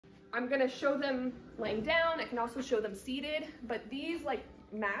I'm gonna show them laying down. I can also show them seated, but these like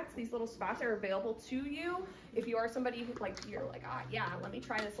mats, these little spots are available to you. If you are somebody who you're like, ah, yeah, let me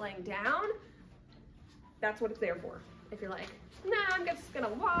try this laying down, that's what it's there for. If you're like, nah, I'm just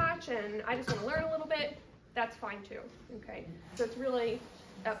gonna watch and I just wanna learn a little bit, that's fine too, okay? So it's really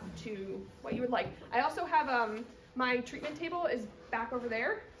up to what you would like. I also have, my treatment table is back over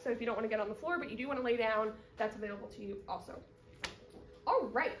there. So if you don't wanna get on the floor, but you do wanna lay down, that's available to you also. All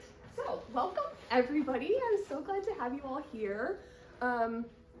right, so welcome everybody. I'm so glad to have you all here.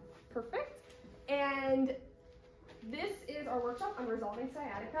 Perfect. And this is our workshop on resolving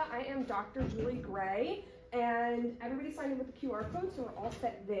sciatica. I am Dr. Julie Gray, and everybody signed in with the QR code, so we're all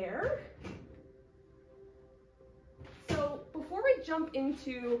set there. So before we jump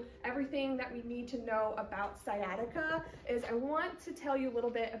into everything that we need to know about sciatica, I want to tell you a little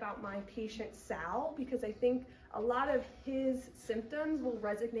bit about my patient Sal, because I think a lot of his symptoms will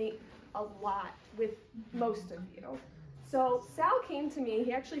resonate a lot with most of you. So Sal came to me,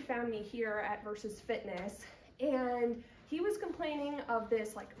 he actually found me here at Versus Fitness, and he was complaining of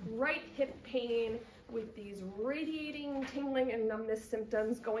this like right hip pain with these radiating tingling and numbness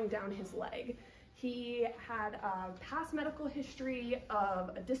symptoms going down his leg. He had a past medical history of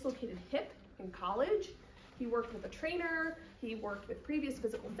a dislocated hip in college. He worked with a trainer, he worked with previous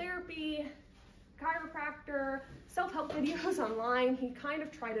physical therapy, chiropractor, self-help videos online. He kind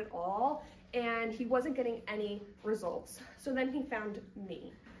of tried it all and he wasn't getting any results. So then he found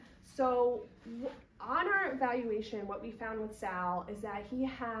me. So on our evaluation, what we found with Sal is that he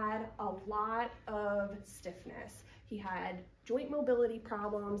had a lot of stiffness. He had joint mobility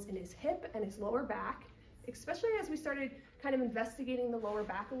problems in his hip and his lower back. Especially as we started kind of investigating the lower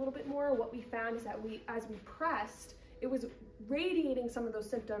back a little bit more, what we found is that as we pressed, it was radiating some of those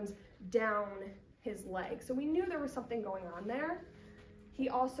symptoms down his leg. So we knew there was something going on there. He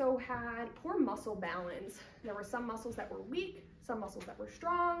also had poor muscle balance. There were some muscles that were weak, some muscles that were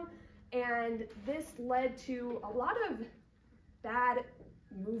strong, and this led to a lot of bad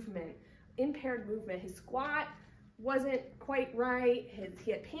movement, impaired movement. His squat wasn't quite right.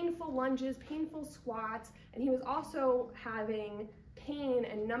 He had painful lunges, painful squats, and he was also having pain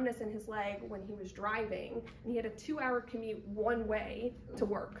and numbness in his leg when he was driving. And he had a 2-hour commute one way to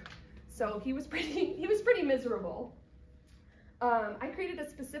work. So he was pretty miserable. I created a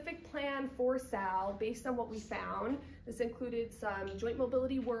specific plan for Sal based on what we found. This included some joint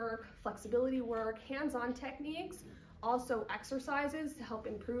mobility work, flexibility work, hands-on techniques, also exercises to help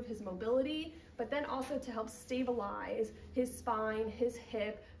improve his mobility, but then also to help stabilize his spine, his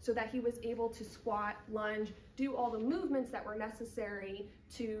hip, so that he was able to squat, lunge, do all the movements that were necessary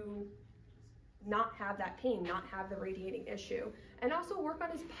to not have that pain, not have the radiating issue. And also work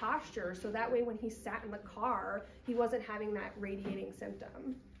on his posture, so that way when he sat in the car, he wasn't having that radiating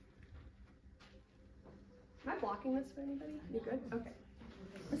symptom. Am I blocking this for anybody? You good? Okay.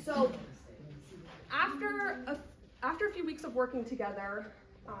 So after a few weeks of working together,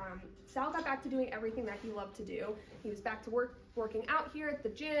 Sal got back to doing everything that he loved to do. He was back to working out here at the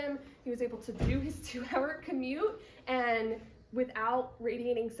gym. He was able to do his 2-hour commute and without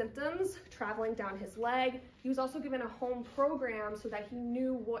radiating symptoms traveling down his leg. He was also given a home program so that he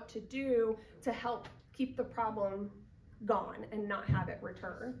knew what to do to help keep the problem gone and not have it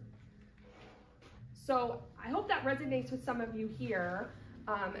return. So I hope that resonates with some of you here.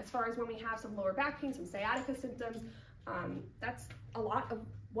 As far as when we have some lower back pain, some sciatica symptoms, that's a lot of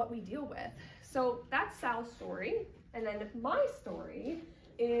what we deal with. So that's Sal's story. And then my story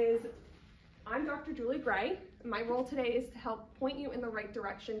is, I'm Dr. Julie Gray. My role today is to help point you in the right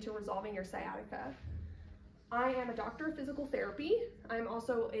direction to resolving your sciatica. I am a doctor of physical therapy. I'm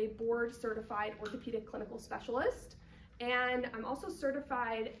also a board certified orthopedic clinical specialist. And I'm also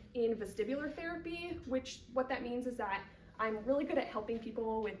certified in vestibular therapy, which what that means is that I'm really good at helping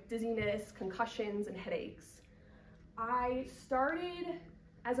people with dizziness, concussions, and headaches. I started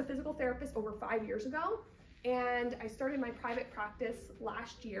as a physical therapist over 5 years ago, and I started my private practice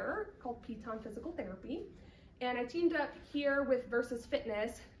last year called Piton Physical Therapy. And I teamed up here with Versus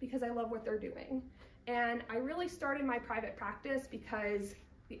Fitness because I love what they're doing. And I really started my private practice because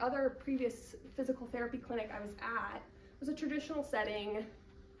the other previous physical therapy clinic I was at was a traditional setting,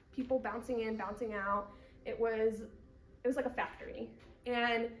 people bouncing in, bouncing out. It was like a factory,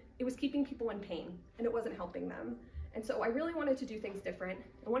 and it was keeping people in pain, and it wasn't helping them. And so I really wanted to do things different.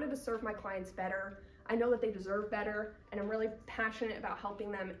 I wanted to serve my clients better. I know that they deserve better, and I'm really passionate about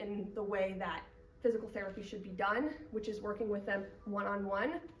helping them in the way that physical therapy should be done, which is working with them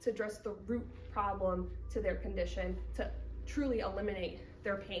one-on-one to address the root problem to their condition, to truly eliminate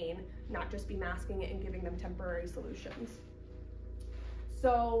their pain, not just be masking it and giving them temporary solutions.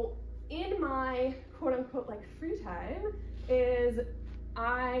 So in my quote unquote like free time is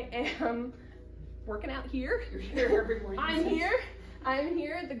I am working out here. You're here every morning. I'm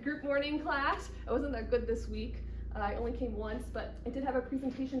here at the group morning class. I wasn't that good this week. I only came once, but I did have a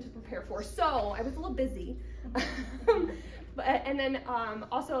presentation to prepare for, so I was a little busy. And then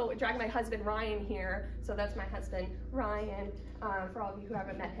also dragged my husband Ryan here. So that's my husband Ryan, for all of you who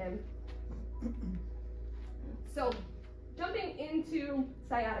haven't met him. So jumping into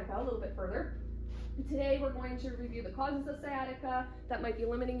sciatica a little bit further. Today we're going to review the causes of sciatica that might be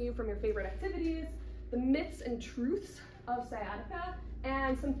limiting you from your favorite activities, the myths and truths of sciatica,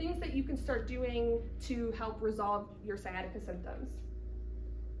 and some things that you can start doing to help resolve your sciatica symptoms.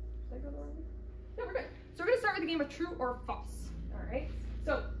 Did I go the wrong way? No, we're good. So we're going to start with the game of true or false. All right.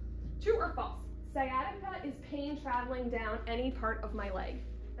 So true or false? Sciatica is pain traveling down any part of my leg.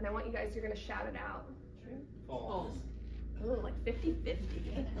 And I want you guys, you're going to shout it out. True? False. Oh, like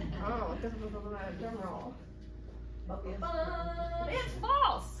 50-50. Oh, drum roll. It's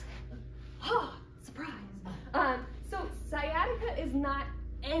false. Oh, surprise. So sciatica is not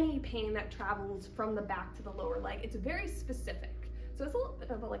any pain that travels from the back to the lower leg. It's very specific. So it's a little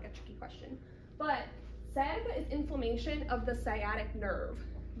bit of like a tricky question. But sciatica is inflammation of the sciatic nerve.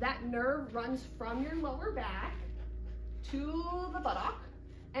 That nerve runs from your lower back to the buttock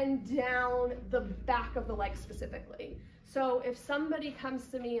and down the back of the leg specifically. So if somebody comes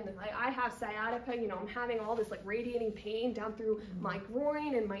to me and they're like, I have sciatica, you know, I'm having all this like radiating pain down through my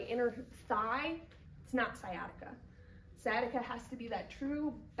groin and my inner thigh, it's not sciatica. Sciatica has to be that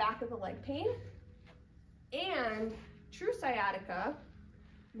true back of the leg pain. And true sciatica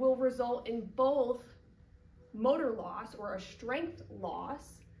will result in both motor loss or a strength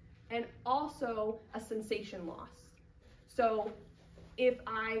loss and also a sensation loss. So if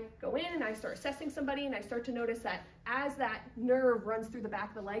I go in and I start assessing somebody and I start to notice that as that nerve runs through the back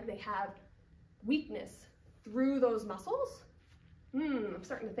of the leg, they have weakness through those muscles, I'm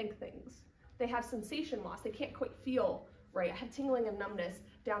starting to think things. They have sensation loss. They can't quite feel right. I have tingling and numbness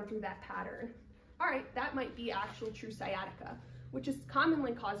down through that pattern. All right, that might be actual true sciatica, which is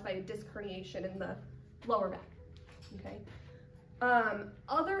commonly caused by a disc herniation in the lower back, okay?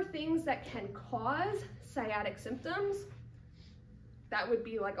 Other things that can cause sciatic symptoms, that would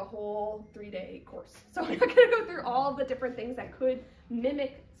be like a whole 3-day course. So I'm not gonna go through all the different things that could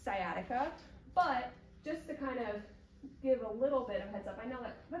mimic sciatica, but just to kind of give a little bit of heads up, I know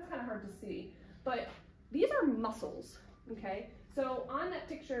that that's kind of hard to see, but these are muscles, okay? So on that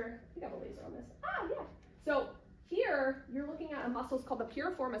picture, I think I have a laser on this. Ah, yeah. So here, you're looking at a muscle called the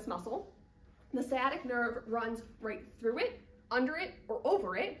piriformis muscle. The sciatic nerve runs right through it, under it, or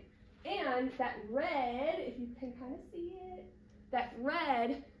over it, and that red, if you can kind of see it, that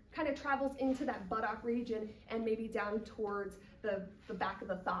red kind of travels into that buttock region and maybe down towards the back of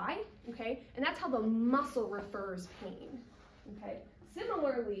the thigh, okay? And that's how the muscle refers pain, okay?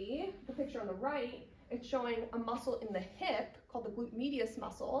 Similarly, the picture on the right, it's showing a muscle in the hip called the glute medius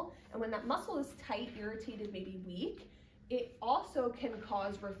muscle. And when that muscle is tight, irritated, maybe weak, it also can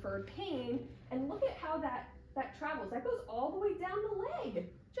cause referred pain. And look at how that travels. That goes all the way down the leg,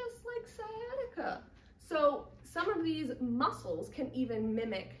 just like sciatica. So some of these muscles can even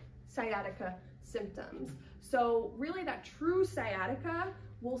mimic sciatica symptoms. So really that true sciatica,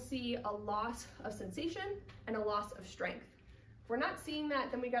 we'll see a loss of sensation and a loss of strength. If we're not seeing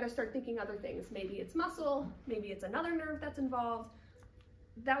that, then we got to start thinking other things. Maybe it's muscle, maybe it's another nerve that's involved.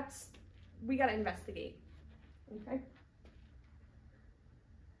 We got to investigate, okay?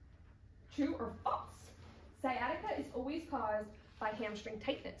 True or false? Sciatica is always caused by hamstring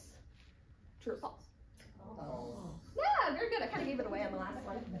tightness. True or false? False. Yeah, very good. I kind of gave it away on the last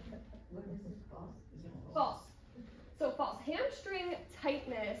one. False. So false. Hamstring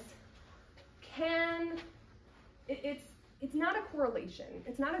tightness it's not a correlation.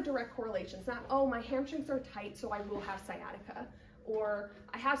 It's not a direct correlation. It's not, oh, my hamstrings are tight, so I will have sciatica. Or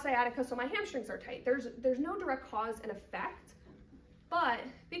I have sciatica, so my hamstrings are tight. There's no direct cause and effect. But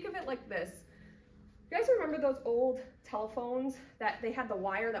think of it like this. You guys remember those old telephones that they had the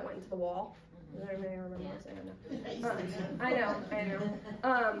wire that went into the wall? Does anybody remember those? I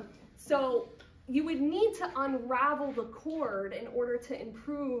know. So you would need to unravel the cord in order to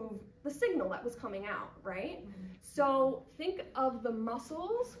improve the signal that was coming out, right? So think of the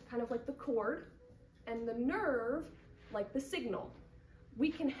muscles kind of like the cord and the nerve like the signal. We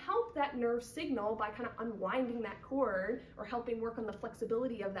can help that nerve signal by kind of unwinding that cord or helping work on the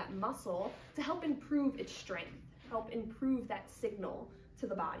flexibility of that muscle to help improve its strength, help improve that signal to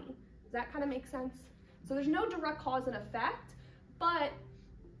the body. Does that kind of make sense? So there's no direct cause and effect, but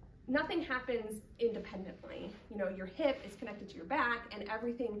nothing happens independently. You know, your hip is connected to your back and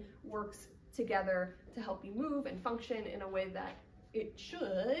everything works together to help you move and function in a way that it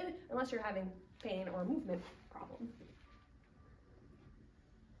should, unless you're having pain or a movement problem.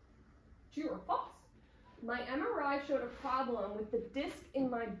 True or false? My MRI showed a problem with the disc in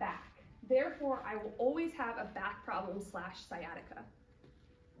my back. Therefore, I will always have a back problem / sciatica.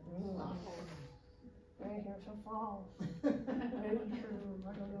 Right here, so false. Very true.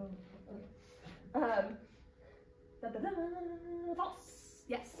 I don't know. False.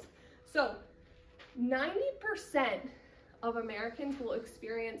 Yes. So, 90% of Americans will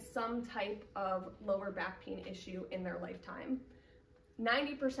experience some type of lower back pain issue in their lifetime.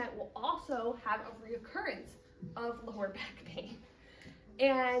 90% will also have a reoccurrence of lower back pain.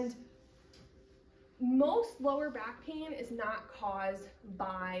 And most lower back pain is not caused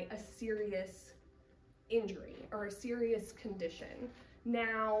by a serious injury or a serious condition.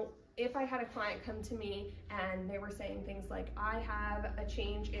 Now, if I had a client come to me and they were saying things like, I have a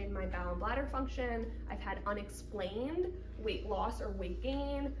change in my bowel and bladder function, I've had unexplained weight loss or weight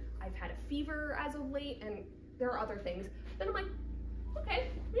gain, I've had a fever as of late, and there are other things, then I'm like, okay,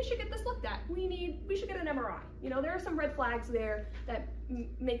 we should get this looked at. We should get an MRI. You know, there are some red flags there that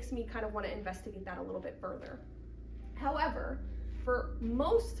makes me kind of want to investigate that a little bit further. However, for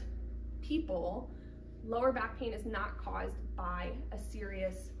most people, lower back pain is not caused by a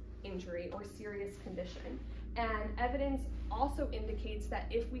serious injury or serious condition. And evidence also indicates that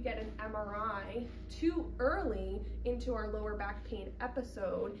if we get an MRI too early into our lower back pain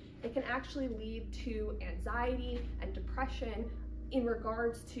episode, it can actually lead to anxiety and depression in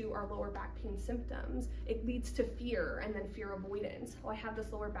regards to our lower back pain symptoms. It leads to fear and then fear avoidance. Oh, I have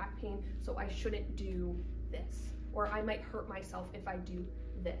this lower back pain, so I shouldn't do this, or I might hurt myself if I do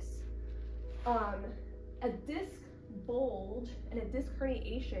this. A disc bulge and a disc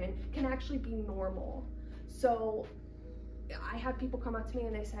herniation can actually be normal. So I have people come up to me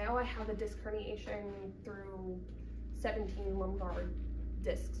and they say, oh, I have a disc herniation through 17 lumbar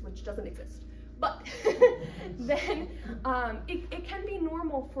discs, which doesn't exist. But then it can be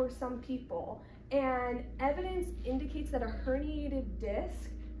normal for some people. And evidence indicates that a herniated disc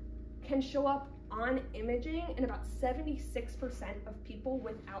can show up on imaging in about 76% of people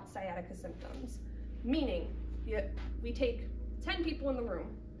without sciatica symptoms. Meaning, we take 10 people in the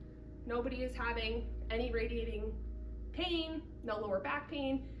room, nobody is having any radiating pain, no lower back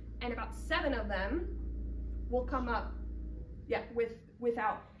pain, and about 7 of them will come up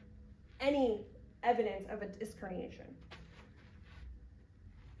without any evidence of a disc herniation.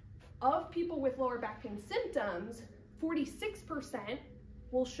 Of people with lower back pain symptoms, 46%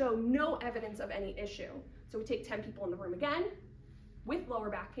 will show no evidence of any issue. So we take 10 people in the room again with lower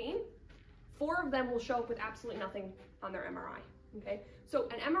back pain. 4 of them will show up with absolutely nothing on their MRI, okay? So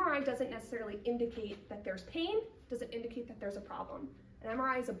an MRI doesn't necessarily indicate that there's pain, doesn't indicate that there's a problem. An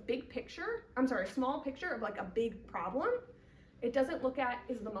MRI is a small picture of like a big problem. It doesn't look at,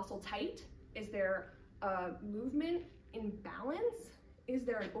 is the muscle tight? Is there a movement imbalance? Is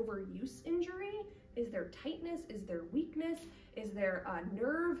there an overuse injury? Is there tightness? Is there weakness? Is there a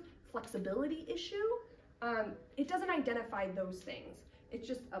nerve flexibility issue? It doesn't identify those things. It's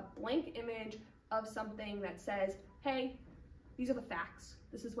just a blank image of something that says, hey, these are the facts.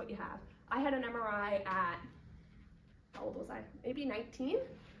 This is what you have. I had an MRI at, how old was I? Maybe 19.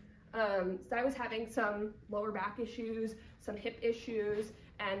 So I was having some lower back issues, some hip issues,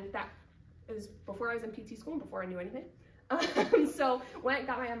 and that was before I was in PT school and before I knew anything. So went and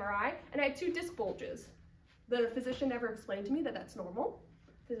got my MRI, and I had 2 disc bulges. The physician never explained to me that that's normal.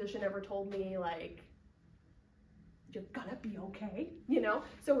 Physician never told me, like, you're gonna be okay, you know?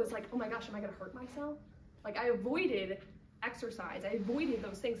 So it was like, oh my gosh, am I gonna hurt myself? Like, I avoided exercise. I avoided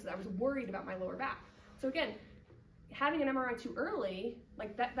those things because I was worried about my lower back. So again, having an MRI too early,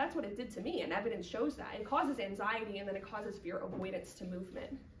 like that's what it did to me, and evidence shows that. It causes anxiety, and then it causes fear avoidance to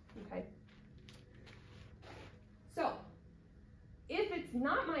movement, okay? So, if it's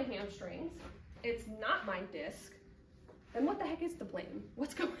not my hamstrings, it's not my disc, then what the heck is to blame?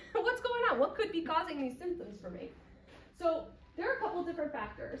 What's going on? What could be causing these symptoms for me? So there are a couple different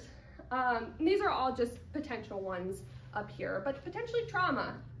factors. And these are all just potential ones up here, but potentially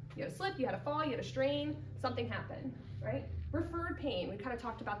trauma. You had a slip, you had a fall, you had a strain, something happened, right? Referred pain, we kind of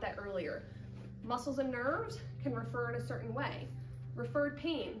talked about that earlier. Muscles and nerves can refer in a certain way. Referred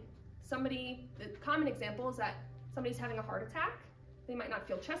pain, the common example is that somebody's having a heart attack. They might not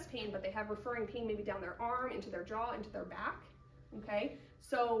feel chest pain, but they have referring pain maybe down their arm, into their jaw, into their back, okay?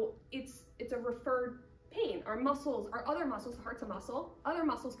 So it's a referred pain. Our muscles, our other muscles, the heart's a muscle, other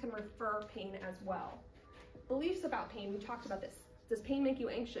muscles can refer pain as well. Beliefs about pain, we talked about this. Does pain make you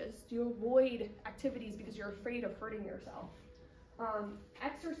anxious? Do you avoid activities because you're afraid of hurting yourself?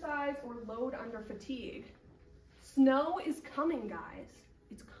 Exercise or load under fatigue. Snow is coming, guys.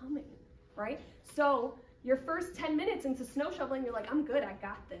 It's coming, right? So your first 10 minutes into snow shoveling, you're like, I'm good, I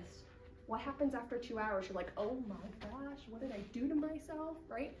got this. What happens after 2 hours? You're like, oh my gosh, what did I do to myself,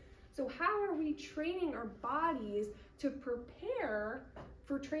 right? So how are we training our bodies to prepare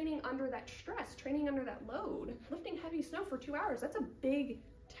for training under that stress, training under that load? Lifting heavy snow for 2 hours, that's a big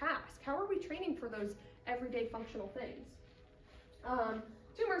task. How are we training for those everyday functional things?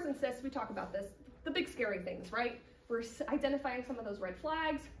 Tumors and cysts, we talk about this, the big scary things, right? We're identifying some of those red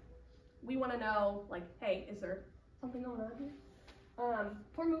flags. We want to know, like, hey, is there something going on here?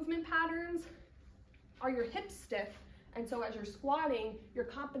 Poor movement patterns. Are your hips stiff? And so as you're squatting, you're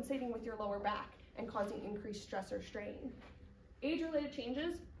compensating with your lower back and causing increased stress or strain. Age-related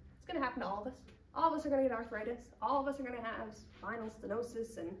changes, it's going to happen to all of us. All of us are going to get arthritis. All of us are going to have spinal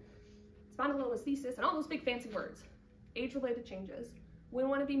stenosis and spondylolisthesis and all those big fancy words. Age-related changes. We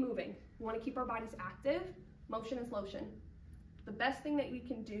want to be moving. We want to keep our bodies active. Motion is lotion. The best thing that we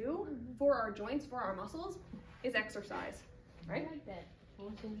can do for our joints, for our muscles, is exercise, right? I like that.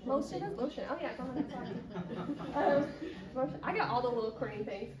 Motion is lotion. Oh yeah, it's on the next slide. I got all the little corny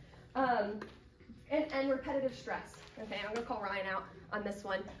things. And repetitive stress. Okay, I'm gonna call Ryan out on this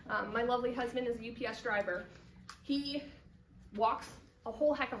one. My lovely husband is a UPS driver. He walks a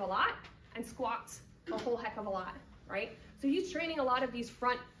whole heck of a lot and squats a whole heck of a lot, right? So he's training a lot of these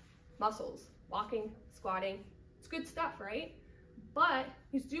front muscles, walking, squatting. It's good stuff, right? But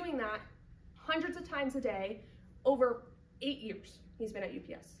he's doing that hundreds of times a day over 8 years he's been at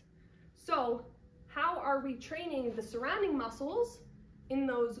UPS. So how are we training the surrounding muscles in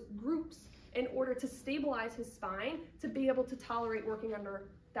those groups in order to stabilize his spine to be able to tolerate working under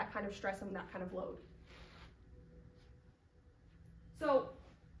that kind of stress and that kind of load? So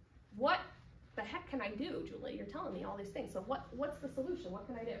what the heck can I do, Julie? You're telling me all these things. So what's the solution? What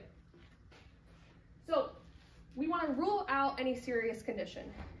can I do? So we want to rule out any serious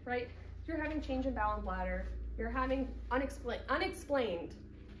condition, right? If you're having change in bowel and bladder, you're having unexplained.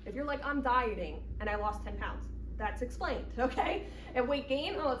 If you're like, I'm dieting and I lost 10 pounds, that's explained, okay? And weight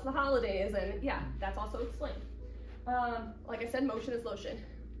gain, oh, it's the holidays, and yeah, that's also explained. Like I said, motion is lotion.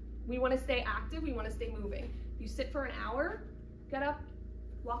 We want to stay active, we want to stay moving. If you sit for an hour, get up,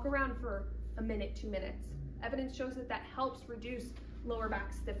 walk around for a minute, 2 minutes. Evidence shows that that helps reduce lower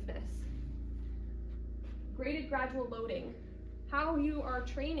back stiffness. Graded gradual loading. How you are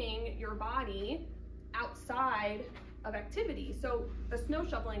training your body outside of activity. So the snow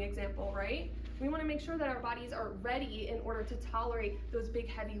shoveling example, right? We want to make sure that our bodies are ready in order to tolerate those big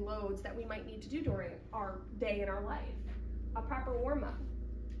heavy loads that we might need to do during our day in our life. A proper warm-up.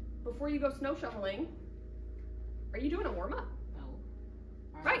 Before you go snow shoveling, are you doing a warm-up? No.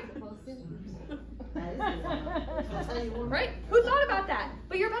 Right. Right. Right? Who thought about that?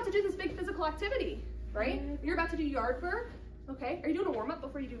 But you're about to do this big physical activity, right? You're about to do yard work. Okay, are you doing a warm-up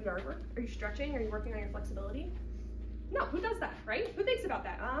before you do yard work? Are you stretching? Are you working on your flexibility? No, who does that, right? Who thinks about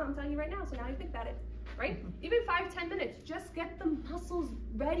that? I'm telling you right now, so now you think about it, right? Even 5-10 minutes, just get the muscles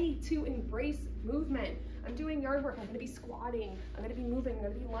ready to embrace movement. I'm doing yard work, I'm gonna be squatting, I'm gonna be moving, I'm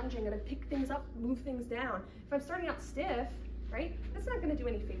gonna be lunging, I'm gonna pick things up, move things down. If I'm starting out stiff, right, that's not gonna do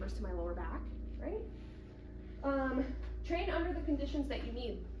any favors to my lower back, right? Train under the conditions that you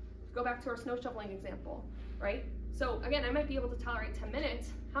need. Go back to our snow shoveling example, right? So again, I might be able to tolerate 10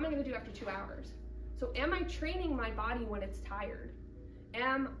 minutes. How am I gonna do after 2 hours? So am I training my body when it's tired?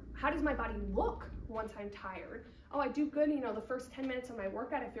 How does my body look once I'm tired? Oh, I do good, the first 10 minutes of my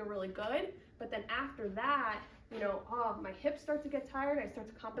workout, I feel really good. But then after that, my hips start to get tired. I start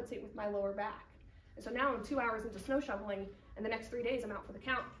to compensate with my lower back. And so now I'm 2 hours into snow shoveling, and the next 3 days I'm out for the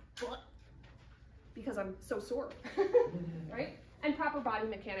count because I'm so sore, right? And proper body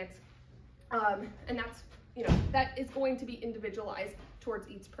mechanics. And that's, that is going to be individualized towards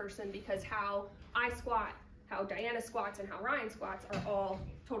each person because how I squat, how Diana squats, and how Ryan squats are all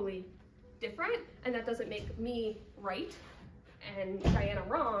totally different. And that doesn't make me right and Diana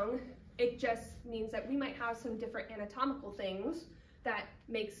wrong. It just means that we might have some different anatomical things that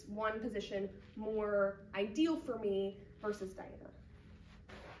makes one position more ideal for me versus Diana.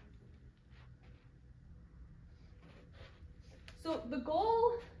 So the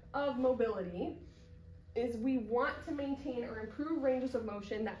goal of mobility is we want to maintain or improve ranges of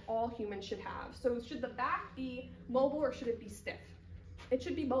motion that all humans should have. So should the back be mobile or should it be stiff? It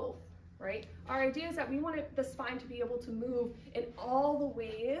should be both, right? Our idea is that we want the spine to be able to move in all the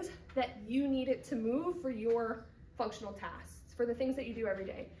ways that you need it to move for your functional tasks, for the things that you do every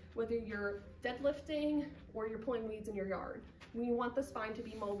day, whether you're deadlifting or you're pulling weeds in your yard. We want the spine to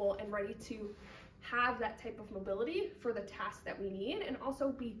be mobile and ready to have that type of mobility for the task that we need, and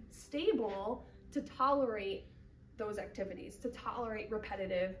also be stable to tolerate those activities, to tolerate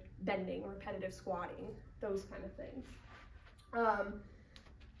repetitive bending, repetitive squatting, those kind of things.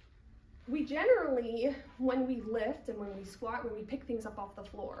 We generally, when we lift and when we squat, when we pick things up off the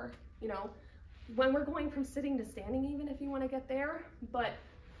floor, you know, when we're going from sitting to standing, even if you want to get there, but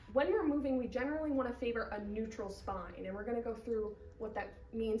when we're moving, we generally want to favor a neutral spine, and we're going to go through what that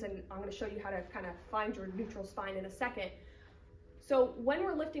means, and I'm going to show you how to kind of find your neutral spine in a second. So when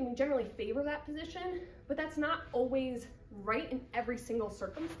we're lifting, we generally favor that position, but that's not always right in every single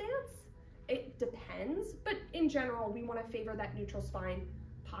circumstance. It depends, but in general, we want to favor that neutral spine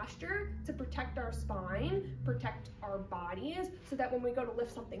posture to protect our spine, protect our bodies, so that when we go to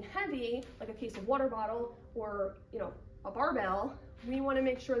lift something heavy, like a case of water bottle or, you know, a barbell, we want to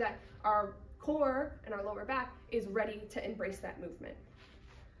make sure that our core and our lower back is ready to embrace that movement.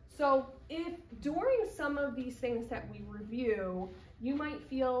 So if during some of these things that we review, you might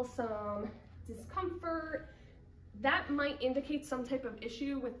feel some discomfort, that might indicate some type of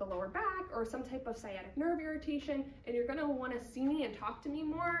issue with the lower back or some type of sciatic nerve irritation, and you're going to want to see me and talk to me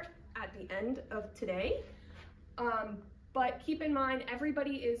more at the end of today. But keep in mind,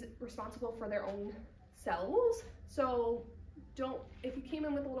 everybody is responsible for their own selves, so if you came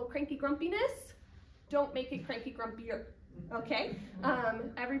in with a little cranky grumpiness, don't make it cranky grumpier, okay?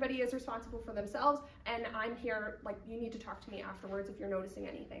 Everybody is responsible for themselves, and I'm here, like, you need to talk to me afterwards if you're noticing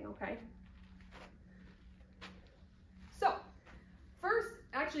anything, okay? So, first,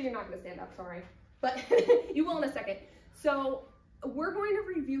 actually you're not gonna stand up, sorry, but you will in a second. So, we're going to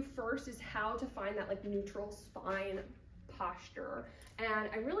review first is how to find that like neutral spine posture. And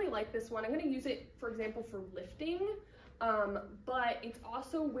I really like this one. I'm gonna use it, for example, for lifting, but it's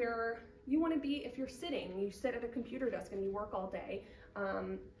also where you wanna be if you're sitting. You sit at a computer desk and you work all day.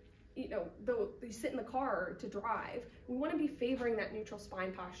 You know, you sit in the car to drive. We wanna be favoring that neutral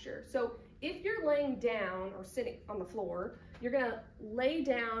spine posture. So if you're laying down or sitting on the floor, you're gonna lay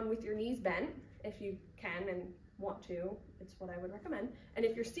down with your knees bent, if you can and want to, it's what I would recommend. And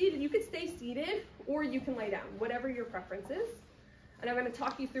if you're seated, you could stay seated or you can lay down, whatever your preference is. And I'm gonna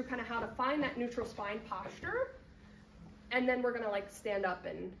talk you through kind of how to find that neutral spine posture. And then we're gonna like stand up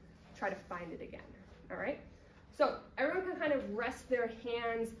and try to find it again, all right? So everyone can kind of rest their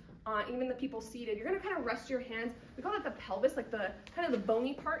hands, even the people seated, you're gonna kind of rest your hands, we call that the pelvis, like the kind of the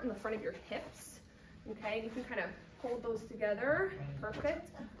bony part in the front of your hips, okay? You can kind of hold those together,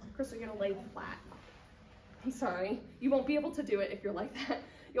 perfect. Chris, you're gonna lay flat. I'm sorry, you won't be able to do it if you're like that.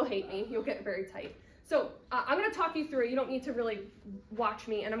 You'll hate me, you'll get very tight. So I'm gonna talk you through it, you don't need to really watch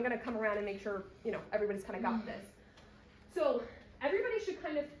me, and I'm gonna come around and make sure, you know, everybody's kind of got this. So everybody should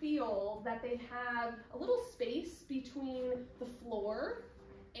kind of feel that they have a little space between the floor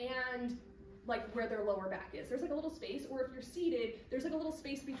and like where their lower back is. There's like a little space, or if you're seated, there's like a little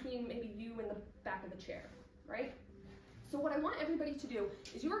space between maybe you and the back of the chair, right? So what I want everybody to do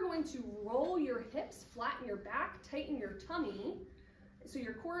is you are going to roll your hips, flatten your back, tighten your tummy. So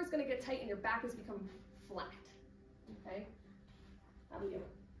your core is going to get tight and your back has become flat, okay? How do we do?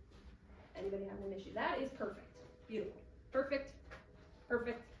 Anybody having an issue? That is perfect. Beautiful. Perfect.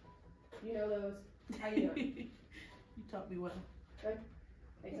 Perfect. You know those. How you doing? You taught me well. Good?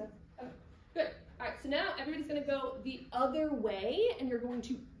 Makes sense? Okay. Good. All right, so now everybody's going to go the other way and you're going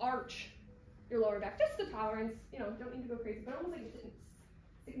to arch your lower back, just the tolerance, you know, don't need to go crazy, but almost like you're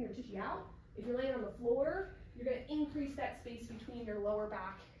sticking your tissue out. If you're laying on the floor, you're gonna increase that space between your lower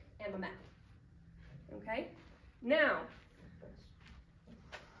back and the mat, okay? Now,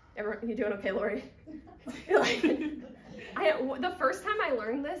 everyone, you doing okay, Lori? Like, the first time I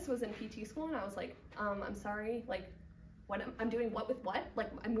learned this was in PT school, and I was like, I'm sorry, like, what I'm doing what with what?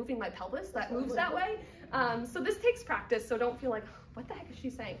 Like, I'm moving my pelvis that moves that way. So this takes practice, so don't feel like, what the heck is she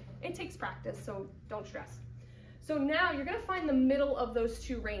saying? It takes practice, so don't stress. So now you're gonna find the middle of those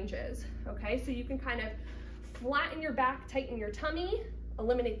two ranges, okay? So you can kind of flatten your back, tighten your tummy,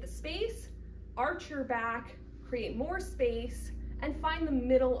 eliminate the space, arch your back, create more space, and find the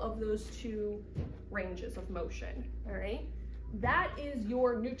middle of those two ranges of motion, all right? That is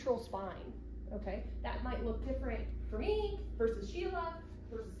your neutral spine, okay? That might look different for me versus Sheila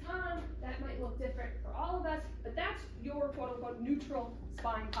versus Tom. That might look different for all of us, but that's your quote unquote neutral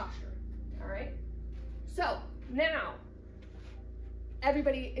spine posture, all right? So now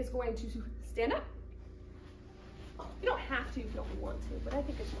everybody is going to stand up. You don't have to if you don't want to, but I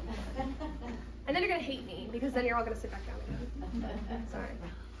think it's fun. And then you're gonna hate me because then you're all gonna sit back down again. Sorry.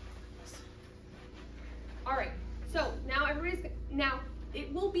 All right, so now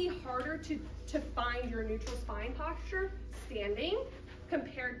it will be harder to find your neutral spine posture standing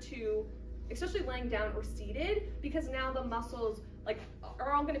compared to, especially laying down or seated, because now the muscles like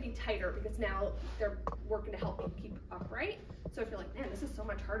are all going to be tighter because now they're working to help you keep upright. So if you're like, man, this is so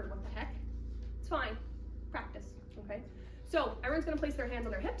much harder, what the heck? It's fine, practice, okay? So everyone's going to place their hands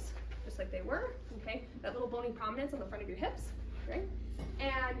on their hips, just like they were, okay? That little bony prominence on the front of your hips, right?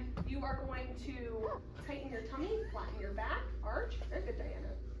 And you are going to tighten your tummy, flatten your back, arch. Very good, Diana.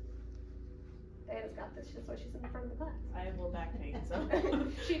 Diana's got this, that's why she's in the front of the class. I have low back pain, so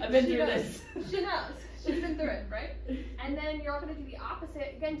I've been through this. She knows. She's been through it, right? And then you're all going to do the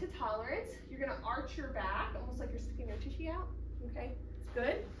opposite, again, to tolerance. You're going to arch your back, almost like you're sticking your tushy out, okay? It's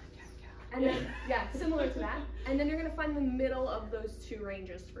good. And then, yeah, similar to that. And then you're going to find the middle of those two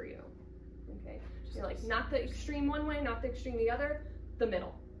ranges for you, okay? You're like, not the extreme one way, not the extreme the other, the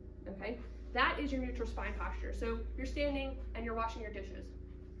middle, okay? That is your neutral spine posture. So you're standing and you're washing your dishes,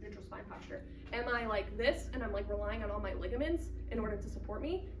 neutral spine posture. Am I like this and I'm like relying on all my ligaments in order to support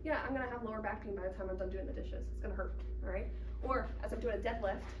me? Yeah, I'm gonna have lower back pain by the time I'm done doing the dishes. It's gonna hurt, all right? Or as I'm doing a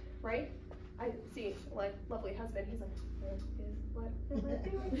deadlift, right? I see like lovely husband, he's like, what is I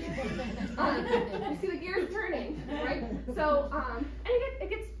doing here? You see the gears turning, right? So, and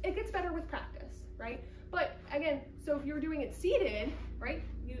it gets better with practice, right? But again, so if you're doing it seated, right?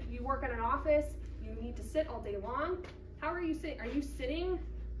 You work at an office, you need to sit all day long. How are you sitting? Are you sitting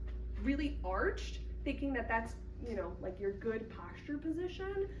really arched, thinking that that's, you know, like your good posture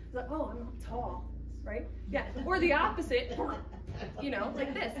position? It's like, oh, I'm tall, right? Yeah, or the opposite, you know,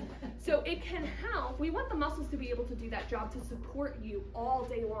 like this. So it can help. We want the muscles to be able to do that job to support you all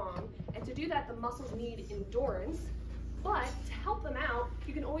day long. And to do that, the muscles need endurance. But to help them out,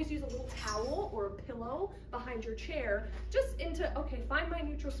 you can always use a little towel or a pillow behind your chair, just into, okay, find my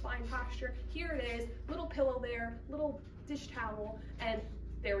neutral spine posture. Here it is, little pillow there, little dish towel, and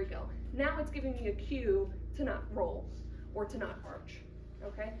there we go. Now it's giving me a cue to not roll or to not arch,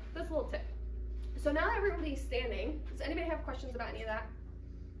 okay? That's a little tip. So now that everybody's standing, does anybody have questions about any of that?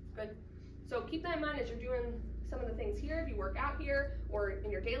 Good. So keep that in mind as you're doing some of the things here, if you work out here or in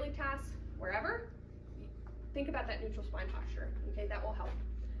your daily tasks, wherever. Think about that neutral spine posture, okay? That will help.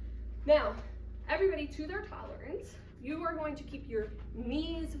 Now, everybody to their tolerance, you are going to keep your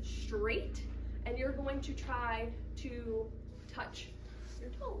knees straight and you're going to try to touch your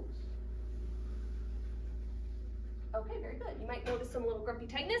toes. Okay, very good. You might notice some little grumpy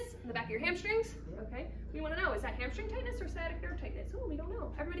tightness in the back of your hamstrings, okay? We want to know, is that hamstring tightness or sciatic nerve tightness? Oh, we don't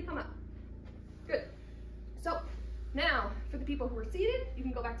know. Everybody come up. Good. So, now, for the people who are seated, you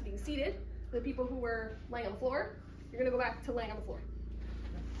can go back to being seated. For the people who were laying on the floor, you're going to go back to laying on the floor.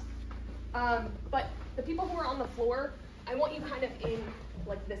 But the people who are on the floor, I want you kind of in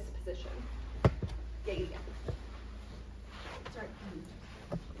like this position. Yeah.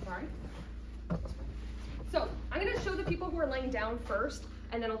 Sorry. So I'm going to show the people who are laying down first,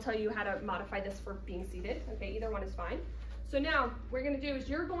 and then I'll tell you how to modify this for being seated. Okay, either one is fine. So now what we're going to do is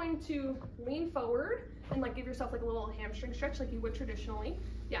you're going to lean forward and like give yourself like a little hamstring stretch like you would traditionally.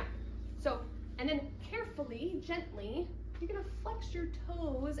 Yeah. So, and then carefully, gently, you're gonna flex your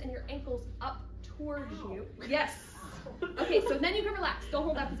toes and your ankles up towards you. Yes. Okay, so then you can relax. Don't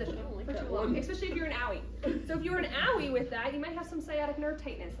hold that position for too long, especially if you're an owie. So if you're an owie with that, you might have some sciatic nerve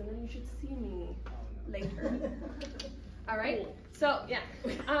tightness, and then you should see me later. All right. So yeah.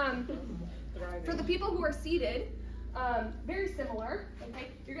 For the people who are seated, very similar. Okay,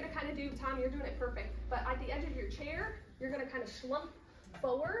 you're gonna kind of do, Tom, you're doing it perfect. But at the edge of your chair, you're gonna kind of slump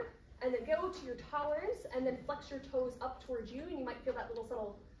forward. And then go to your tolerance and then flex your toes up towards you and you might feel that little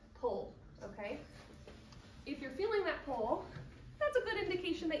subtle pull, okay? If you're feeling that pull, that's a good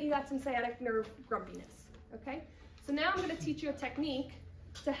indication that you got some sciatic nerve grumpiness, okay? So now I'm gonna teach you a technique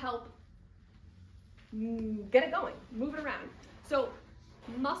to help get it going, move it around. So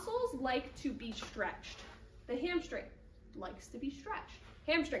muscles like to be stretched. The hamstring likes to be stretched.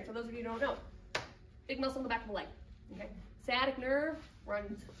 Hamstring, for those of you who don't know, big muscle in the back of the leg, okay? Sciatic nerve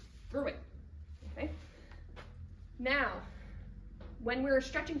runs through it, okay? Now, when we're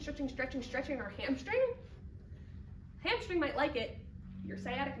stretching our hamstring might like it, your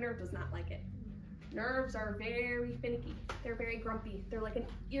sciatic nerve does not like it. Nerves are very finicky, they're very grumpy, they're like an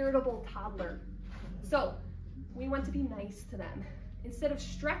irritable toddler. So, we want to be nice to them. Instead of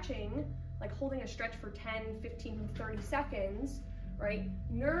stretching, like holding a stretch for 10, 15, 30 seconds, right?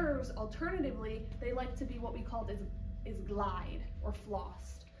 Nerves, alternatively, they like to be what we call is glide or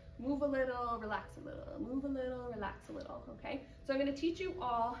flossed. Move a little, relax a little, move a little, relax a little, okay? So I'm gonna teach you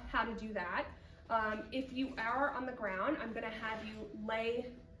all how to do that. If you are on the ground, I'm gonna have you lay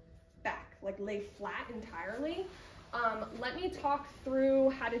back, like lay flat entirely. Let me talk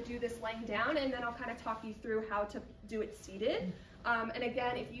through how to do this laying down, and then I'll kind of talk you through how to do it seated. And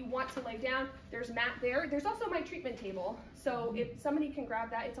again, if you want to lay down, there's a mat there. There's also my treatment table. So if somebody can grab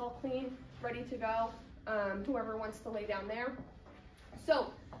that, it's all clean, ready to go, whoever wants to lay down there.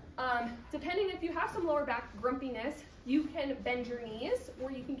 So depending if you have some lower back grumpiness, you can bend your knees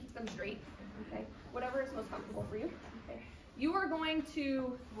or you can keep them straight, okay? Whatever is most comfortable for you. Okay. You are going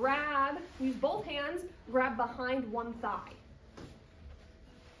to use both hands, grab behind one thigh.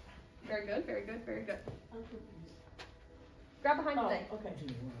 Very good, very good, very good. Grab behind the thing. Okay.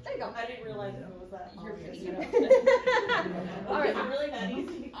 There you go. I didn't realize if it was that obvious. All right. Really that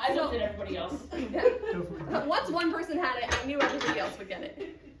easy. I looked at everybody else. Yeah. Once one person had it, I knew everybody else would get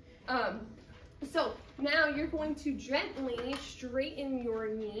it. So now you're going to gently straighten your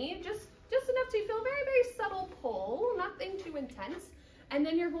knee, just enough to feel a very, very subtle pull, nothing too intense. And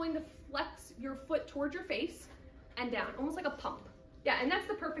then you're going to flex your foot towards your face and down, almost like a pump. Yeah, and that's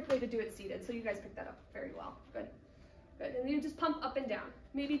the perfect way to do it seated. So you guys picked that up very well. Good. Good. And you just pump up and down.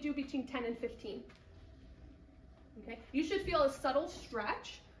 Maybe do between 10 and 15. Okay. You should feel a subtle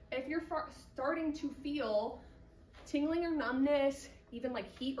stretch. If you're starting to feel tingling or numbness, even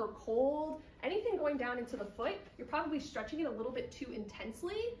like heat or cold, anything going down into the foot, you're probably stretching it a little bit too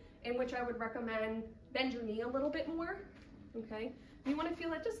intensely, in which I would recommend bend your knee a little bit more. Okay. You want to feel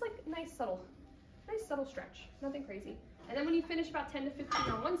that just like nice subtle stretch, nothing crazy. And then when you finish about 10 to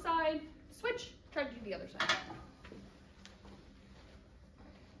 15 on one side, switch, try to do the other side.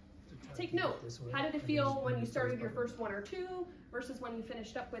 Take note, how did it feel when you started your first one or two versus when you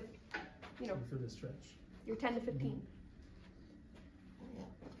finished up with, you know, for the stretch. your 10 to 15?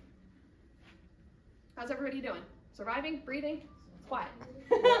 How's everybody doing? Surviving? Breathing? Quiet.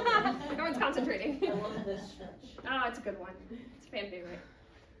 Everyone's concentrating. I love this stretch. Oh, it's a good one. It's a fan favorite.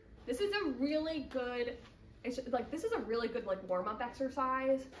 This is a really good, like warm-up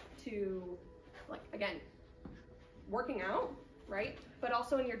exercise to, like, again, working out, right? But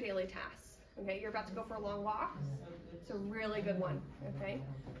also in your daily tasks, okay? You're about to go for a long walk. It's a really good one, okay?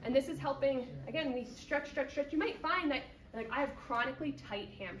 And this is helping, again, we stretch. You might find that, like, I have chronically tight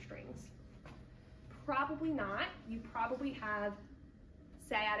hamstrings. Probably not. You probably have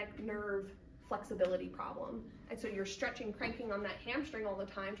sciatic nerve flexibility problem. And so you're stretching, cranking on that hamstring all the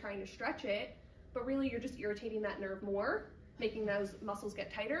time, trying to stretch it, but really you're just irritating that nerve more, making those muscles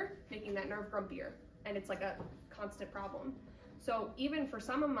get tighter, making that nerve grumpier. And it's like a constant problem. So even for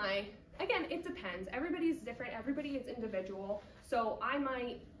some of my, again, it depends. Everybody's different. Everybody is individual. So I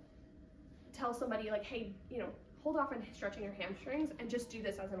might tell somebody like, hey, you know, hold off on stretching your hamstrings and just do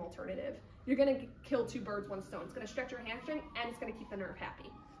this as an alternative. You're gonna kill two birds, one stone. It's gonna stretch your hamstring and it's gonna keep the nerve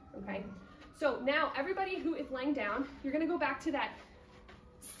happy, okay? So now everybody who is laying down, you're gonna go back to that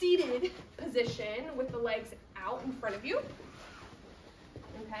seated position with the legs out in front of you.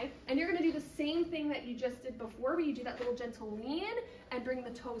 Okay, and you're gonna do the same thing that you just did before, where you do that little gentle lean and bring the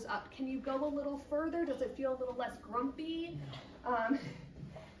toes up. Can you go a little further? Does it feel a little less grumpy?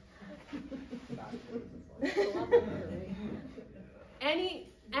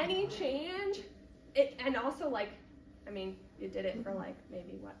 Any change? And also, like, I mean, you did it for like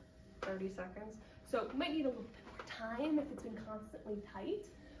maybe what, 30 seconds? So you might need a little bit more time if it's been constantly tight.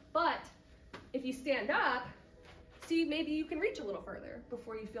 But if you stand up, see, maybe you can reach a little further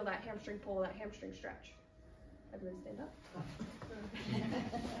before you feel that hamstring pull, that hamstring stretch. Everybody stand up.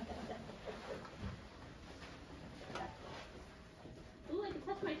 Ooh, I can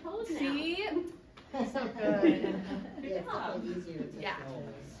touch my toes now. See? So good. Yeah.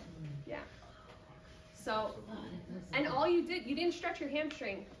 Yeah. So, and all you didn't stretch your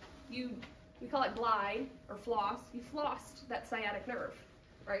hamstring. We call it glide or floss. You flossed that sciatic nerve,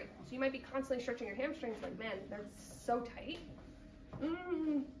 right? So you might be constantly stretching your hamstrings like, man, they're so tight.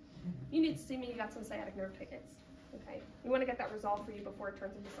 You need to see me, you got some sciatic nerve tightness, okay? We want to get that resolved for you before it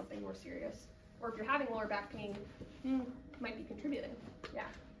turns into something more serious. Or if you're having lower back pain, might be contributing, yeah.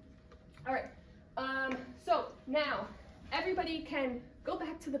 All right, so now everybody can go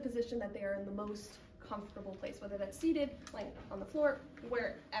back to the position that they are in the most comfortable place, whether that's seated, laying on the floor,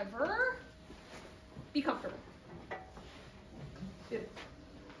 wherever. Be comfortable. Good.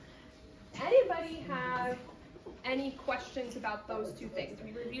 Anybody have any questions about those two things?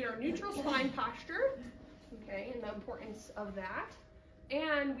 We reviewed our neutral spine posture, okay, and the importance of that.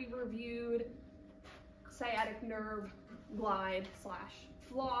 And we reviewed sciatic nerve glide /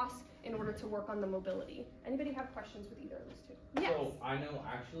 floss in order to work on the mobility. Anybody have questions with either of those two? Yes. So I know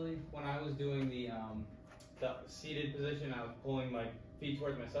actually when I was doing the seated position, I was pulling my feet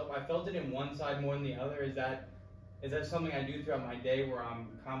towards myself. I felt it in one side more than the other. Is that something I do throughout my day where I'm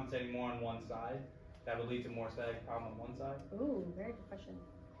compensating more on one side? that would lead to more sciatic problem on one side? Ooh, very good question.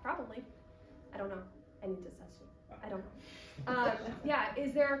 Probably. I don't know. I need to assess you. I don't know. Yeah,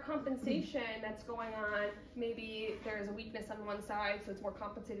 is there a compensation that's going on? Maybe there's a weakness on one side, so it's more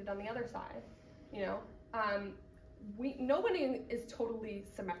compensated on the other side. You know, nobody is totally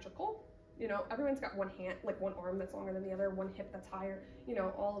symmetrical. You know, everyone's got one hand, like one arm that's longer than the other, one hip that's higher, you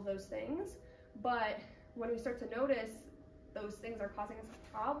know, all of those things. But when we start to notice those things are causing us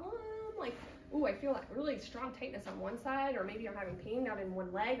a problem, like, ooh, I feel like really strong tightness on one side, or maybe I'm having pain out in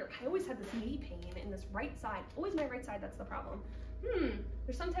one leg, or I always had this knee pain in this right side, always my right side, that's the problem.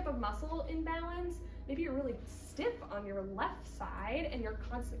 There's some type of muscle imbalance. Maybe you're really stiff on your left side and you're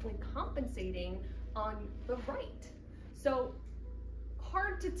constantly compensating on the right. So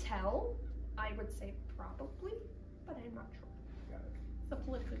hard to tell, I would say probably, but I'm not sure. Got it. The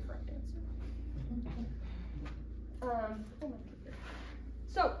politically correct answer.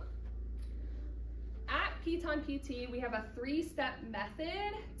 So at Piton PT, we have a 3-step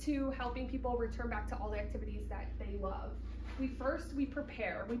method to helping people return back to all the activities that they love. We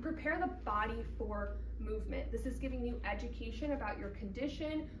prepare the body for movement. This is giving you education about your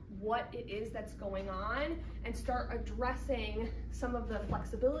condition, what it is that's going on, and start addressing some of the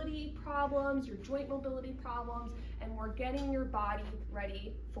flexibility problems, your joint mobility problems, and we're getting your body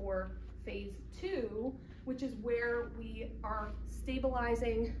ready for phase 2, which is where we are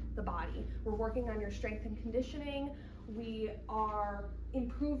stabilizing the body. We're working on your strength and conditioning. We are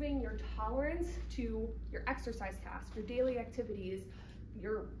improving your tolerance to your exercise tasks, your daily activities,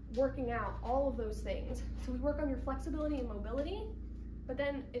 your working out, all of those things. So we work on your flexibility and mobility, but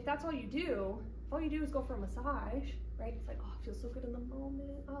then if that's all you do is go for a massage, right? It's like, oh, it feels so good in the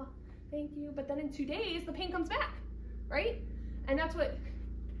moment, oh, thank you. But then in 2 days, the pain comes back, right? And that's what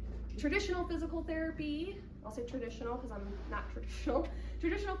traditional physical therapy, I'll say traditional because I'm not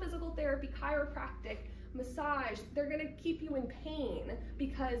traditional physical therapy, chiropractic, massage, they're gonna keep you in pain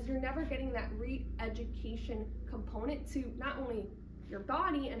because you're never getting that re-education component to not only your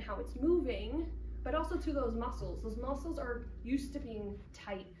body and how it's moving, but also to those muscles. Those muscles are used to being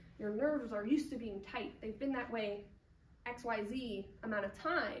tight. Your nerves are used to being tight. They've been that way XYZ amount of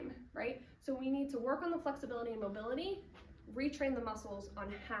time, right? So we need to work on the flexibility and mobility, retrain the muscles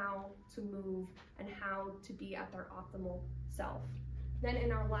on how to move and how to be at their optimal self. Then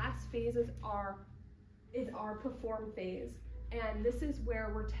in our last phase is our perform phase. And this is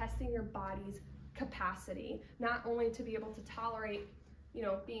where we're testing your body's capacity, not only to be able to tolerate, you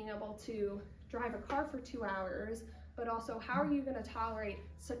know, being able to drive a car for 2 hours, but also how are you going to tolerate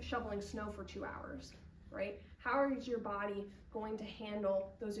shoveling snow for 2 hours, right? How is your body going to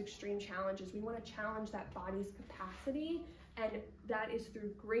handle those extreme challenges? We want to challenge that body's capacity, and that is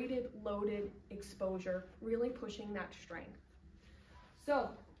through graded, loaded exposure, really pushing that strength. So,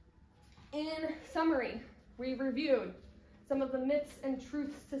 in summary, we reviewed some of the myths and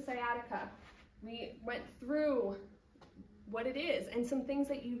truths to sciatica. We went through what it is and some things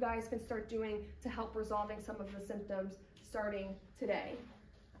that you guys can start doing to help resolving some of the symptoms starting today.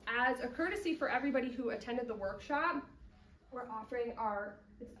 As a courtesy for everybody who attended the workshop, we're offering our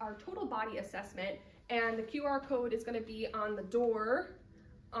total body assessment, and the QR code is going to be on the door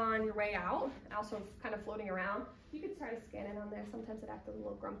on your way out, also kind of floating around. You could try to scan it on there. Sometimes it acted a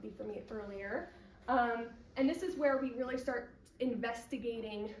little grumpy for me earlier. And this is where we really start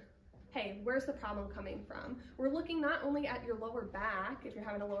investigating, hey, where's the problem coming from? We're looking not only at your lower back, if you're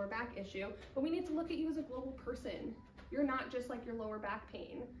having a lower back issue, but we need to look at you as a global person. You're not just like your lower back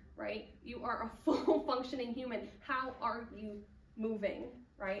pain, right? You are a full functioning human. How are you moving,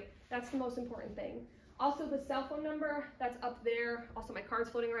 right? That's the most important thing. Also, the cell phone number that's up there, also my card's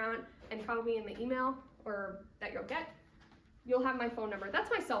floating around, and probably in the email or that you'll get, you'll have my phone number. That's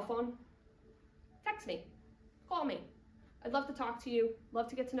my cell phone. Text me, call me. I'd love to talk to you, love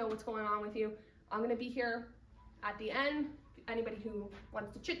to get to know what's going on with you. I'm gonna be here at the end. Anybody who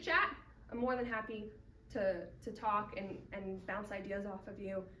wants to chit chat, I'm more than happy to talk and bounce ideas off of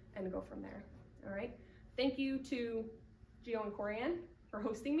you and go from there, all right? Thank you to Gio and Corianne for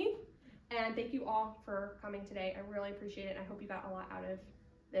hosting me, and thank you all for coming today. I really appreciate it. I hope you got a lot out of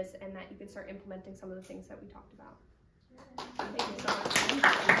this and that you can start implementing some of the things that we talked about.